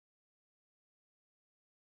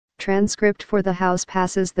Transcript for the House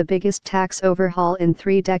passes the biggest tax overhaul in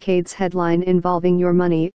 3 decades headline involving your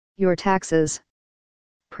money, your taxes.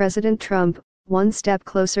 President Trump, one step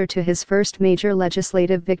closer to his first major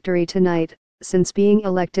legislative victory tonight, since being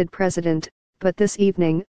elected president, but this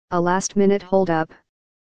evening, a last-minute holdup.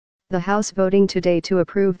 The House voting today to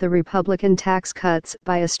approve the Republican tax cuts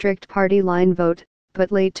by a strict party line vote,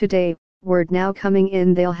 but late today, word now coming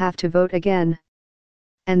in they'll have to vote again.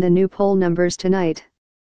 And the new poll numbers tonight.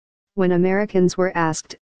 When Americans were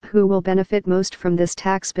asked, who will benefit most from this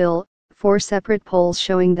tax bill, 4 separate polls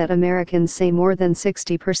showing that Americans say more than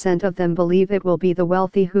 60% of them believe it will be the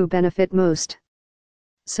wealthy who benefit most.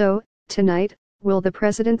 So, tonight, will the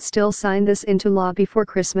president still sign this into law before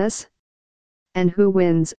Christmas? And who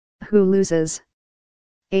wins, who loses?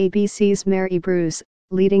 ABC's Mary Bruce,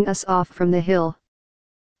 leading us off from the Hill.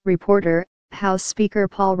 Reporter, House Speaker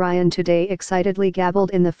Paul Ryan today excitedly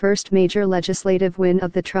gabbled in the first major legislative win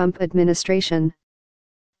of the Trump administration.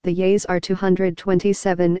 The yeas are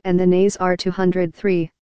 227 and the nays are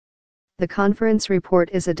 203. The conference report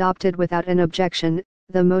is adopted without an objection,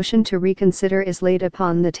 the motion to reconsider is laid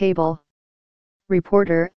upon the table.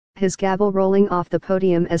 Reporter, his gavel rolling off the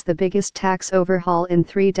podium as the biggest tax overhaul in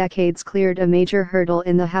 3 decades cleared a major hurdle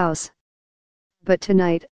in the House. But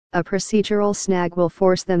tonight, a procedural snag will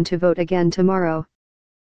force them to vote again tomorrow.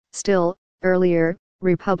 Still, earlier,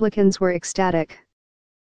 Republicans were ecstatic.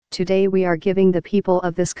 Today we are giving the people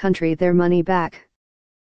of this country their money back.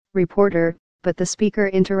 Reporter, but the speaker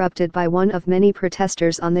interrupted by one of many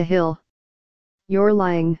protesters on the Hill. You're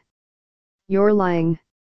lying. You're lying.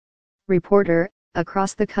 Reporter,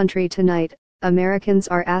 across the country tonight, Americans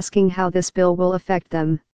are asking how this bill will affect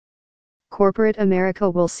them. Corporate America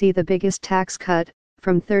will see the biggest tax cut,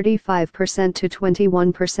 from 35% to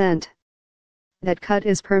 21%. That cut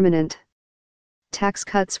is permanent. Tax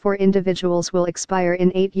cuts for individuals will expire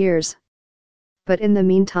in 8 years. But in the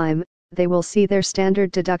meantime, they will see their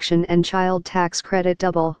standard deduction and child tax credit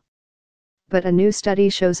double. But a new study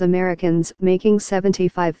shows Americans making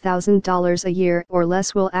 $75,000 a year or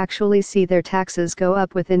less will actually see their taxes go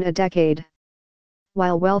up within a decade.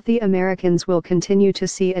 While wealthy Americans will continue to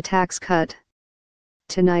see a tax cut.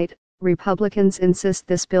 Tonight, Republicans insist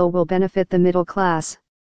this bill will benefit the middle class.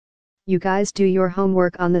 You guys do your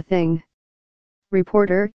homework on the thing.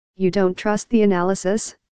 Reporter, you don't trust the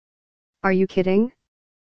analysis? Are you kidding?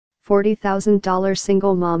 $40,000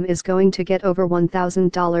 single mom is going to get over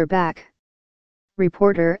 $1,000 back.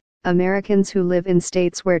 Reporter, Americans who live in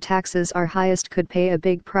states where taxes are highest could pay a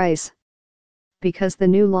big price. Because the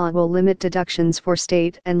new law will limit deductions for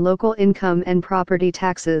state and local income and property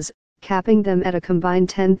taxes, capping them at a combined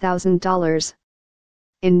 $10,000.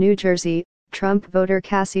 In New Jersey, Trump voter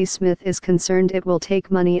Cassie Smith is concerned it will take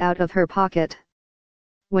money out of her pocket.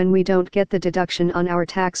 When we don't get the deduction on our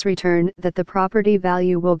tax return, that the property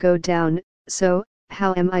value will go down, so,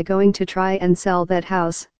 how am I going to try and sell that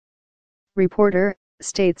house? Reporter,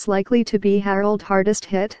 states likely to be Harold hardest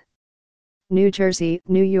hit? New Jersey,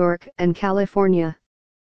 New York, and California.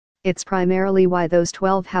 It's primarily why those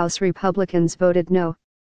 12 House Republicans voted no.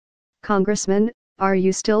 Congressman, are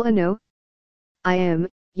you still a no? I am,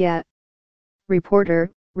 yeah. Reporter,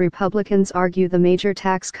 Republicans argue the major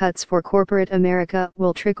tax cuts for corporate America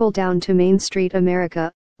will trickle down to Main Street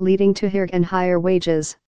America, leading to higher and higher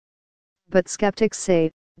wages. But skeptics say,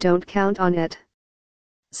 don't count on it.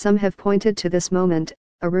 Some have pointed to this moment.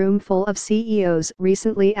 A room full of CEOs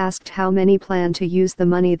recently asked how many plan to use the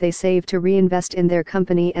money they save to reinvest in their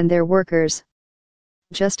company and their workers.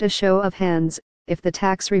 Just a show of hands, if the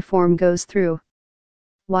tax reform goes through.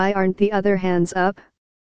 Why aren't the other hands up?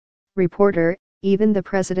 Reporter, even the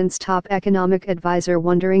president's top economic advisor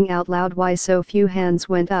wondering out loud why so few hands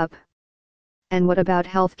went up. And what about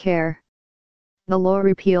health care? The law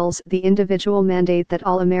repeals the individual mandate that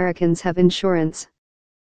all Americans have insurance.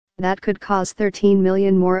 That could cause 13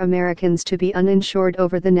 million more Americans to be uninsured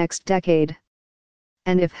over the next decade.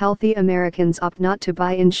 And if healthy Americans opt not to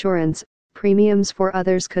buy insurance, premiums for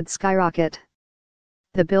others could skyrocket.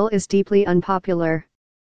 The bill is deeply unpopular.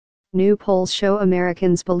 New polls show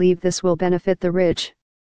Americans believe this will benefit the rich.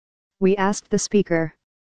 We asked the speaker.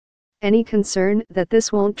 Any concern that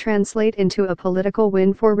this won't translate into a political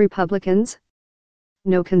win for Republicans?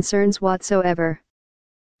 No concerns whatsoever.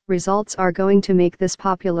 Results are going to make this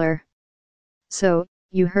popular. So,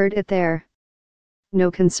 you heard it there.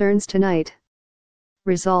 No concerns tonight.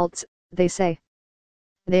 Results, they say.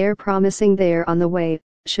 They're promising they're on the way,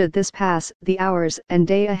 should this pass, the hours and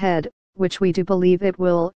day ahead, which we do believe it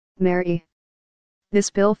will, Mary.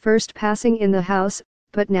 This bill first passing in the House,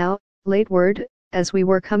 but now, late word, as we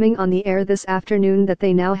were coming on the air this afternoon, that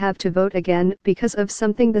they now have to vote again because of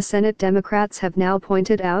something the Senate Democrats have now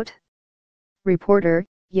pointed out? Reporter: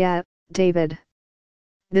 Yeah, David.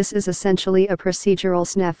 This is essentially a procedural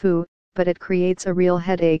snafu, but it creates a real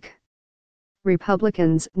headache.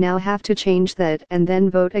 Republicans now have to change that and then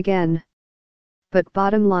vote again. But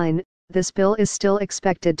bottom line, this bill is still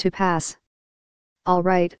expected to pass. All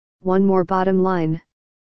right, one more bottom line.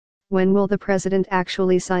 When will the president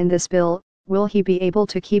actually sign this bill? Will he be able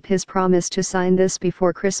to keep his promise to sign this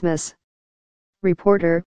before Christmas?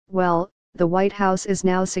 Reporter: Well, the White House is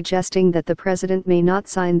now suggesting that the president may not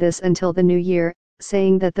sign this until the new year,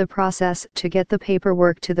 saying that the process to get the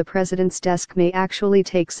paperwork to the president's desk may actually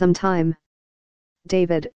take some time.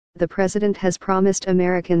 David, the president has promised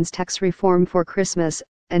Americans tax reform for Christmas,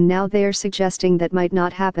 and now they're suggesting that might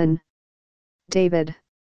not happen. David.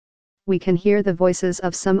 We can hear the voices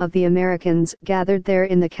of some of the Americans gathered there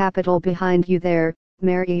in the Capitol behind you there,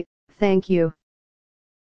 Mary, thank you.